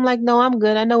upstairs." I'm like, "No, I'm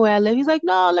good. I know where I live." He's like,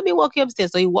 "No, let me walk you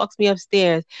upstairs." So he walks me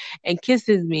upstairs and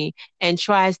kisses me and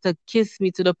tries to kiss me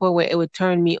to the point where it would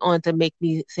turn me on to make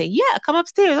me say, "Yeah, come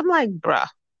upstairs." I'm like, "Bruh,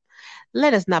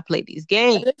 let us not play these At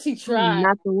games. least he I'm tried.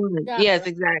 not the one." Got Yes, it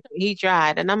exactly. He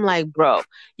tried, and I'm like, "Bro,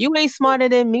 you ain't smarter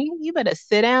than me. You better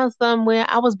sit down somewhere."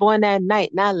 I was born that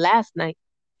night, not last night.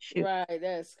 Shoot. right. Right.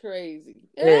 That's crazy.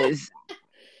 Is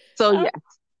so Uh, yeah,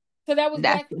 so that was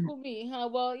that's Black People Me, huh?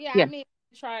 Well, yeah, I yeah. mean,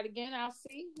 try it again. I'll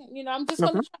see. I'm just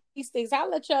gonna Okay. try these things. I'll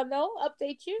let y'all know,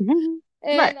 update you.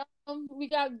 Mhm. Right. And we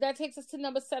got that takes us to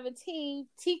number 17,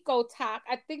 Tico Talk.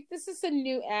 I think this is a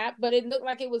new app, but it looked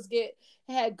like it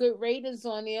had good ratings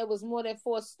on there. It was more than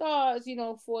 4 stars,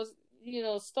 four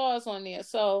stars on there.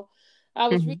 So I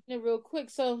was Mhm. reading it real quick.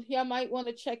 So y'all might want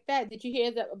to check that. Did you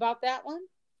hear about that one?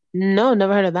 No,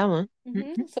 never heard of that one.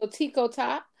 Mhm. So Tico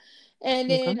Top.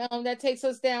 And Okay. then that takes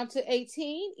us down to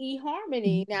 18,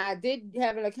 eHarmony. Mhm. Now I did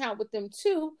have an account with them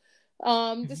too. The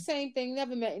Mhm. same thing,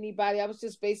 never met anybody. I was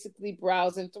just basically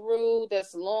browsing through.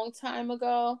 That's a long time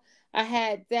ago. I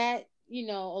had that,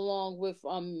 along with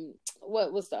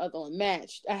what was the other one?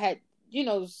 Matched. I had,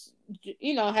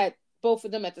 I had both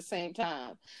of them at the same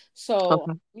time. So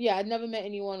Okay. yeah, I never met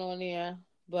anyone on there,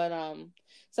 but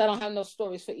so I don't have no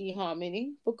stories for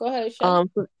eHarmony. But go ahead,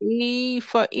 Shay.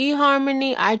 For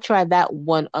eHarmony, I tried that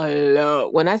one a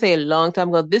lot. When I say a long time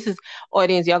ago, this is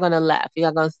audience, y'all gonna laugh.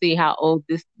 Y'all gonna see how old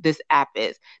this app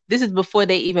is. This is before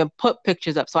they even put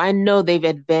pictures up. So I know they've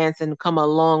advanced and come a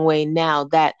long way now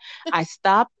that I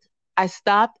stopped. I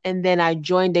stopped and then I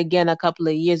joined again a couple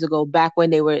of years ago, back when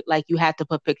they were like you had to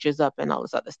put pictures up and all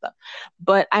this other stuff.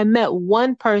 But I met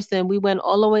one person. We went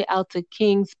all the way out to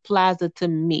King's Plaza to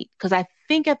meet because I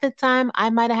think at the time I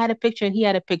might have had a picture and he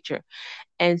had a picture.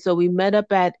 And so we met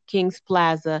up at King's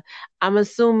Plaza. I'm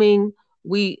assuming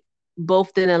we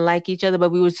both didn't like each other,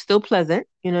 but we were still pleasant.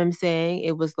 You know what I'm saying?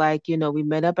 It was like, we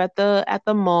met up at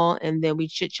the mall and then we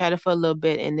chit chatted for a little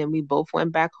bit and then we both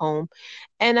went back home.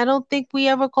 And I don't think we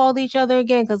ever called each other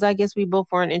again because I guess we both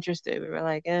weren't interested. We were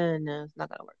like, no, it's not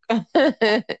gonna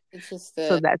work. It's just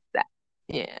So that's that.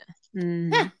 Yeah.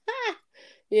 Hmm.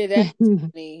 yeah, that's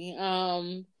funny.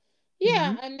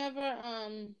 Yeah, Hmm. I never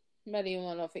met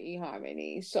anyone off of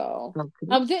eHarmony. So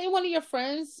Okay. didn't one of your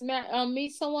friends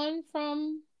meet someone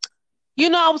from?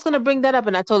 I was gonna bring that up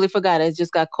and I totally forgot. I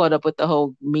just got caught up with the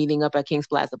whole meeting up at King's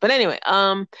Plaza. But anyway,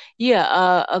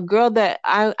 yeah, a girl that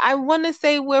I want to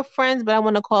say we're friends, but I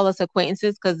want to call us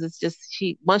acquaintances because it's just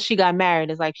she once she got married,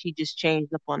 it's like she just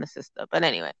changed up on the sister. But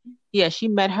anyway, yeah, she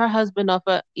met her husband off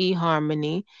of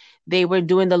eHarmony. They were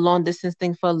doing the long distance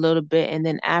thing for a little bit, and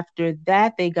then after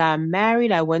that, they got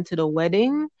married. I went to the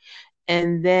wedding,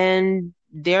 and then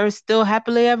they're still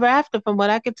happily ever after, from what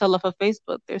I could tell off of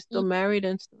Facebook. They're still married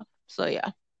and stuff. So yeah,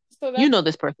 So you that's, know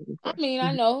this person, of I course. mean,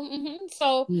 I Mhm. know.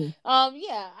 So, Yeah.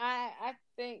 yeah, I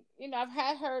think I've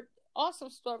had heard awesome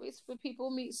stories for people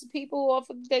meet some people off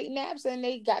of dating apps and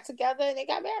they got together and they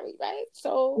got married, right?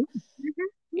 So, Mhm.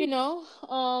 you know,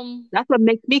 That's what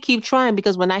makes me keep trying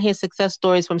because when I hear success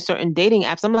stories from certain dating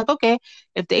apps, I'm like, okay,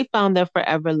 if they found their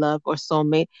forever love or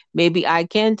soulmate, maybe I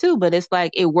can too. But it's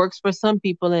like it works for some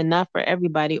people and not for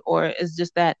everybody. Or it's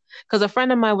just that because a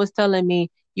friend of mine was telling me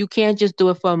you can't just do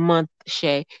it for a month,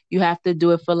 Shay. You have to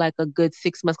do it for like a good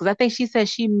 6 months. Because I think she said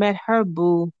she met her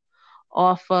boo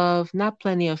off of not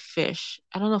Plenty of Fish.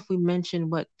 I don't know if we mentioned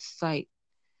what site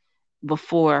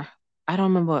before. I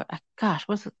don't remember. Gosh,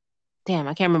 what's it? Damn,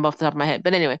 I can't remember off the top of my head.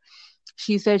 But anyway,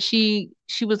 she said she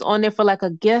was on there for like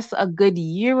a guess a good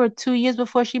year or 2 years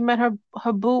before she met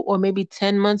her boo, or maybe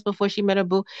 10 months before she met her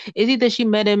boo. It's either she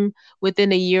met him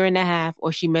within a year and a half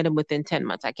or she met him within 10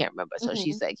 months. I can't remember. So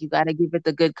she's mhm. like, you got to give it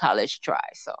the good college try.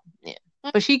 So yeah,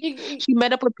 but she You, she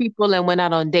met up with people and went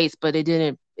out on dates, but it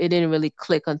didn't really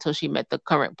click until she met the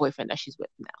current boyfriend that she's with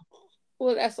now.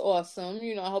 well, that's awesome.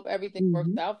 I hope everything works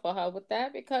Hmm. out for her with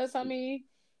that because I mean,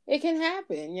 it can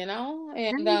happen,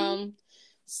 and Hmm.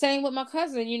 same with my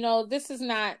cousin. This is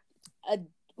not a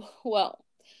well.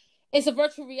 It's a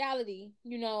virtual reality,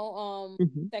 Hmm.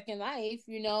 Second Life,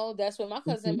 that's where my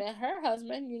cousin Hmm. met her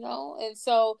husband, and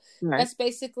so Right. that's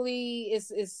basically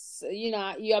is you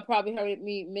all probably heard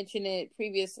me mention it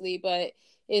previously, but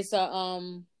it's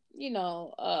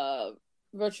a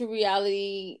virtual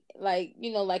reality like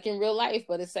like in real life,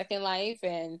 but it's Second Life,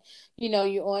 and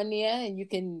you're on there and you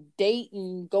can date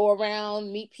and go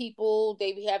around, meet people.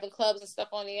 They be having clubs and stuff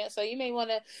on there, so you may want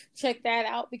to check that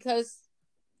out because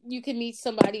you can meet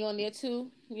somebody on there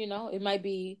too. It might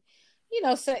be,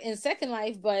 in Second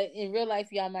Life, but in real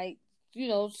life, y'all might,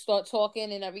 start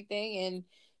talking and everything and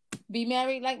be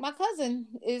married like my cousin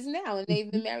is now. And they've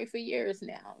Hmm. been married for years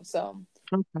now. So,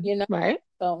 Okay. you know, Right.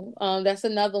 that's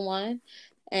another one.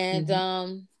 And,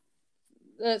 Hmm.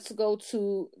 let's go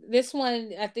to this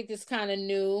one. I think it's kind of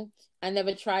new. I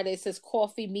never tried it. It says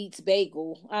coffee meets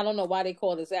bagel. I don't know why they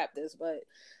call this app this, but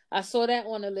I saw that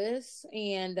on the list.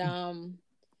 And,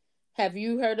 have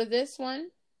you heard of this one?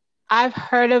 I've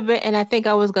heard of it and I think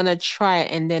I was gonna try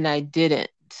it and then I didn't.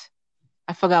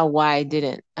 I forgot why I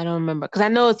didn't. I don't remember because I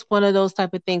know it's one of those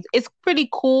type of things. It's pretty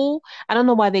cool. I don't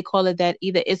know why they call it that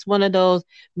either. It's one of those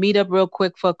meet up real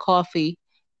quick for coffee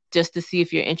just to see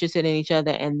if you're interested in each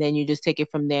other and then you just take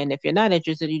it from there. And if you're not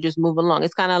interested, you just move along.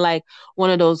 It's kind of like one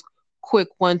of those quick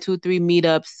 1, 2, 3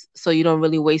 meetups so you don't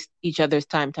really waste each other's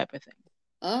time type of thing.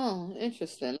 Oh,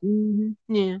 interesting.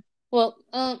 Yeah. Well,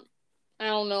 I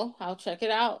don't know. I'll check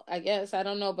it out. I guess I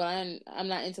don't know, but I'm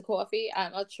not into coffee.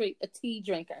 I'm a tea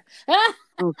drinker.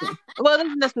 Okay. Well, it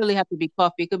doesn't necessarily have to be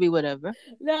coffee. It could be whatever.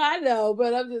 No, I know,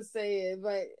 but I'm just saying.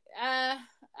 But I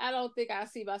don't think I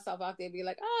see myself out there be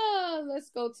like, oh, let's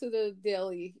go to the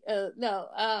deli. No,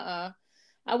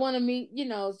 I want to meet,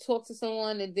 talk to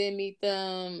someone and then meet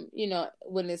them,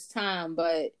 when it's time.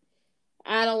 But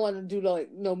I don't want to do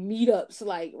like no meetups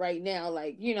like right now.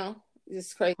 Like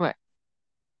it's crazy. Right.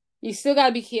 You still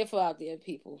gotta be careful out there,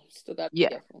 people. Still gotta be Yeah.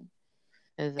 careful.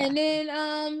 And Exactly.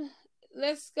 then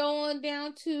let's go on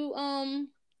down to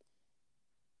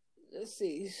let's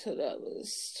see. So that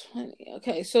was 20.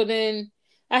 Okay, so then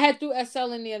I had threw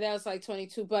SL in there, that was like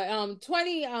 22. But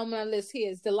 20 on my list here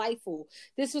is Delightful.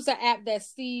 This was an app that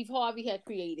Steve Harvey had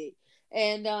created.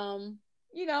 And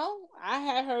I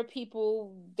had heard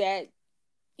people that,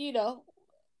 you know,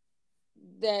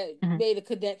 that Hmm. made a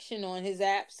connection on his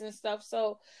apps and stuff.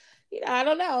 So, I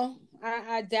don't know.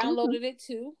 I Okay. downloaded it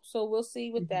too, so we'll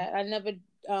see with Mhm. that. I never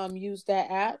used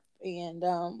that app, and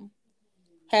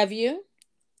have you?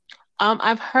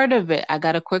 I've heard of it. I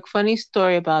got a quick funny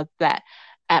story about that.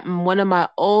 At one of my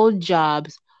old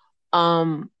jobs,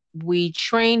 we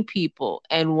train people,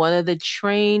 and one of the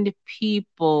trained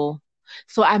people,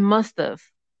 so I must have,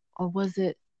 or was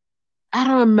it? I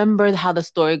don't remember how the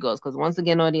story goes because once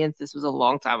again, audience, this was a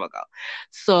long time ago.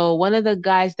 So one of the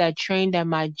guys that trained at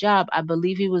my job, I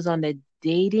believe he was on the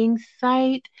dating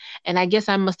site, and I guess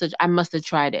I must have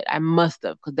tried it. I must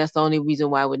have because that's the only reason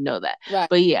why I would know that. Right.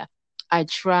 But yeah, I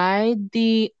tried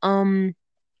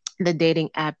the dating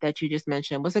app that you just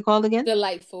mentioned. What's it called again?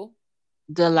 Delightful.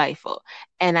 Delightful.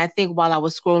 And I think while I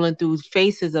was scrolling through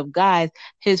faces of guys,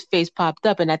 his face popped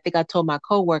up. And I think I told my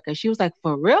coworker, she was like,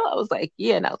 "For real?" I was like,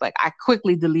 "Yeah." And I was like, I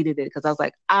quickly deleted it because I was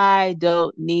like, I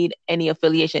don't need any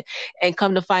affiliation. And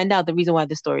come to find out, the reason why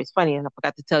this story is funny, and I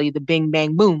forgot to tell you the bing,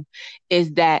 bang, boom,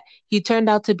 is that he turned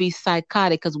out to be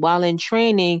psychotic because while in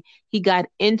training, he got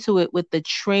into it with the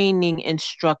training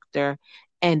instructor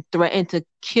and threatened to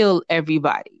kill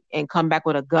everybody and come back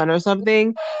with a gun or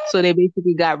something. So they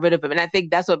basically got rid of him. And I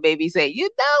think that's what Baby said. You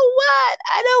know what?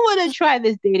 I don't want to try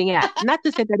this dating app. Not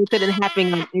to say that it couldn't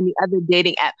happen on any other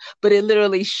dating app, but it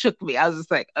literally shook me. I was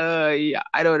just like, yeah,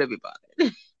 I don't want to be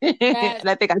bothered. That's And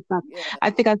I think I stopped. yeah. I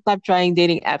think I stopped trying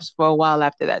dating apps for a while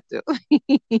after that too.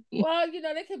 Well,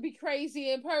 they can be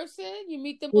crazy in person. You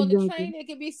meet them on the train, Exactly. they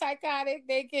can be psychotic.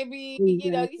 They can be, you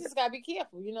Exactly. just gotta be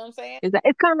careful. You know what I'm saying?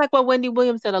 It's kind of like what Wendy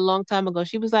Williams said a long time ago.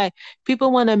 She was like,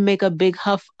 people want to make a big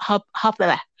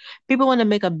blah. People want to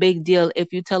make a big deal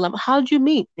if you tell them, how'd you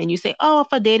meet? And you say, oh,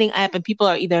 for dating app. And people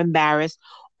are either embarrassed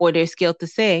or they're scared to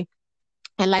say.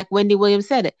 And like Wendy Williams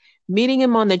said it, meeting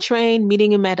him on the train,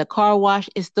 meeting him at a car wash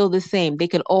is still the same. They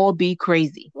could all be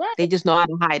crazy. They Right. just know how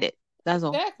to hide it. That's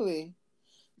all. Exactly.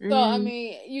 So I Mm,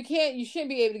 mean, you shouldn't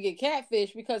be able to get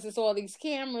catfish because it's all these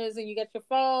cameras and you got your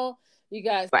phone, you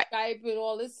got right. Skype and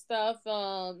all this stuff,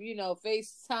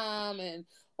 FaceTime and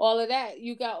all of that.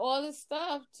 You got all this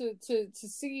stuff to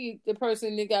see the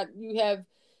person. You have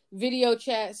video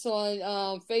chats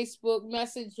on Facebook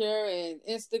Messenger and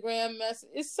Instagram mess.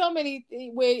 It's so many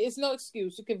where it's no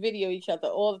excuse. You can video each other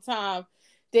all the time,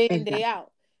 day in day Exactly.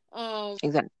 out. Um,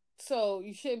 Exactly. so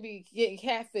you shouldn't be getting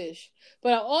catfish.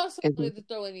 But I also wanted to Exactly.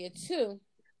 throw in here too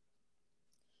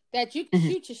that you can Hmm.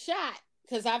 shoot your shot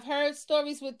because I've heard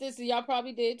stories with this, and y'all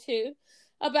probably did too,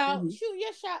 about Hmm. shoot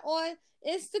your shot on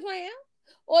Instagram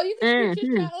or you can shoot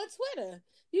your Hmm. shot on Twitter.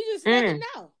 You just never Mm.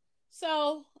 know.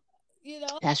 So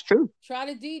That's true. try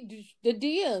the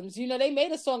DMs. They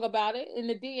made a song about it in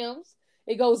the DMs.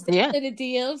 It goes down Yeah. in the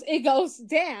DMs. It goes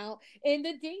down in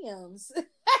the DMs.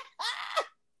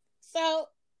 So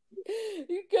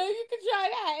you can try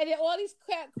that, and then all these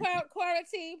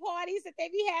quarantine parties that they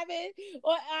be having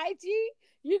on IG,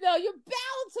 you're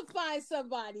bound to find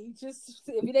somebody. Just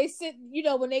if they sit,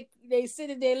 when they sit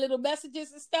in their little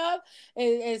messages and stuff,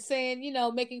 and saying,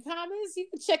 making comments, you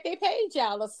can check their page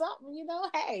out or something.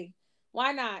 Hey,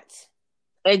 why not?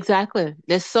 Exactly.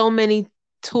 There's so many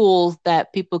tools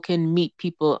that people can meet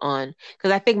people on.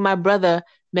 Because I think my brother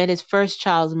met his first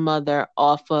child's mother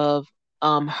off of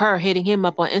her hitting him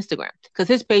up on Instagram. Because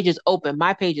his page is open.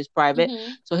 My page is private.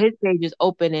 Mm-hmm. So his page is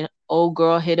open and old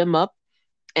girl hit him up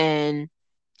and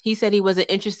he said he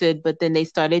wasn't interested, but then they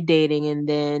started dating and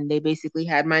then they basically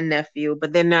had my nephew,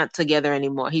 but they're not together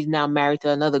anymore. He's now married to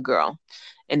another girl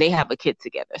and they have a kid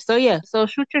together. So yeah, so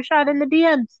shoot your shot in the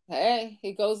DMs. Hey,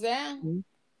 it goes down.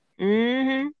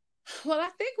 Mm-hmm. Well, I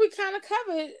think we kind of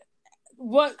covered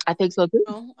what I think so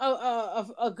too.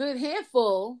 a good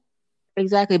handful.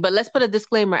 Exactly. But let's put a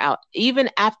disclaimer out. Even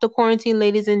after quarantine,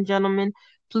 ladies and gentlemen,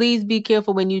 please be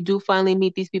careful when you do finally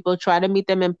meet these people. Try to meet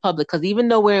them in public. Because even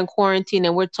though we're in quarantine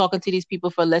and we're talking to these people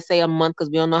for, let's say, a month, because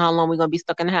we don't know how long we're going to be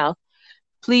stuck in the house,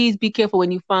 please be careful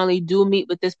when you finally do meet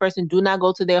with this person. Do not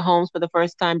go to their homes for the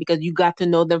first time because you got to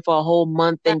know them for a whole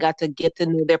month and got to get to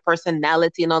know their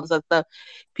personality and all this other stuff.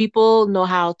 People know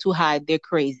how to hide. They're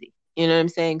crazy. You know what I'm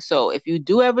saying? So if you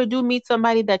do ever do meet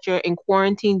somebody that you're in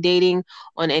quarantine dating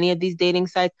on any of these dating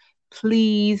sites,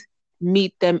 please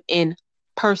meet them in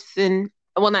person.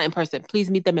 Well, not in person. Please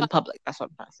meet them in public. That's what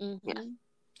I'm trying to say. Yeah. Mm-hmm.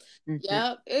 Hmm.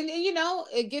 Yeah, and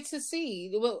it gets to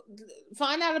see, well,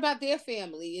 find out about their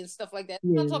family and stuff like that.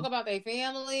 Don't Yeah. talk about their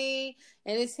family,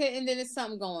 and it's hitting. Then there's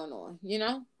something going on.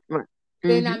 Right.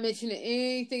 They're Hmm. not mentioning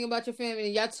anything about your family.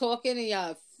 And y'all talking and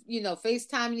y'all,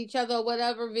 FaceTiming each other or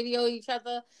whatever, video each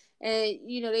other, and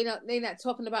they not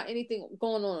talking about anything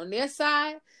going on their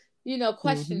side.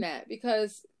 Question Hmm. that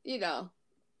because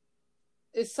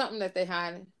it's something that they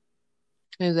hiding.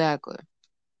 Exactly.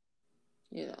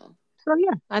 You know, So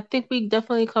yeah, I think we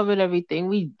definitely covered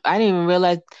everything. I didn't even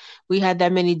realize we had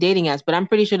that many dating apps, but I'm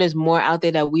pretty sure there's more out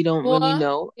there that we don't really more,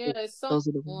 know. yeah, it's so Those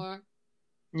are the ones. more.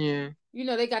 Yeah.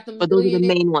 They got the But those are the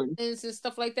millionaires main ones. and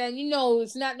stuff like that.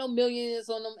 It's not no millionaires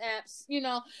on them apps.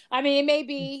 I mean, it may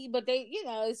be, but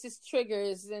it's just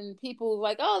triggers and people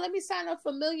like, oh, let me sign up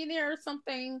for millionaire or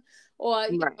something, or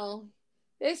Right.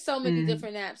 there's so many Hmm.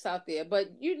 different apps out there.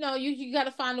 But you got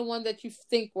to find the one that you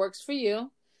think works for you,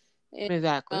 and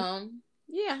Exactly.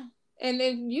 yeah, and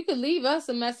then you could leave us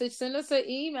a message, send us an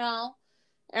email.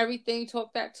 Everything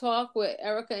talk that talk with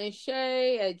Erica and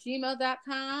Shay at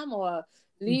gmail.com or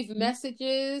leave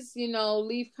messages,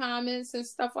 leave comments and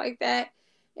stuff like that.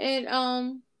 And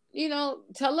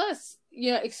tell us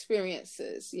your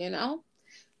experiences,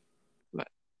 Right.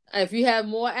 If you have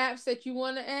more apps that you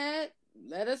want to add,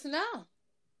 let us know.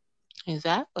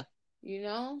 Exactly.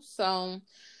 So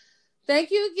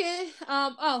thank you again.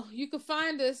 You can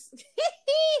find us.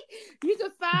 You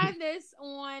can find us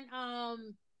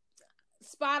on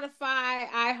Spotify,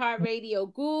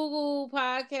 iHeartRadio, Google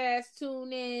Podcasts,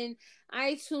 TuneIn,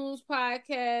 iTunes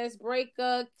Podcast,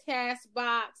 Breaker,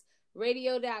 Castbox,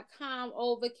 Radio.com,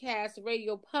 Overcast,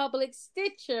 Radio Public,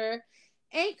 Stitcher,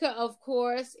 Anchor, of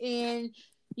course. And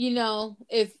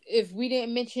if we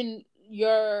didn't mention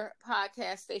your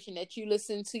podcast station that you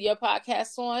listen to your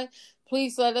podcast on,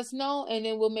 please let us know, and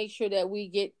then we'll make sure that we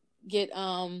get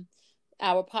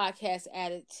our podcast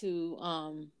added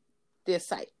to their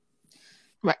site.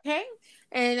 Right. Okay.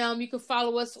 And you can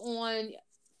follow us on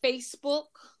Facebook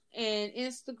and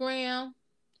Instagram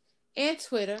and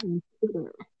Twitter.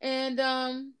 And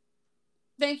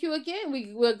thank you again.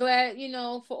 We're glad,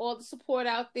 for all the support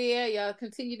out there. Y'all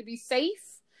continue to be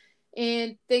safe.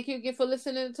 And thank you again for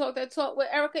listening to Talk That Talk with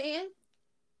Erica and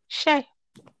Shay.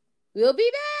 We'll be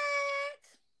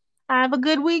back. Have a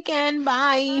good weekend.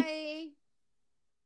 Bye. Bye.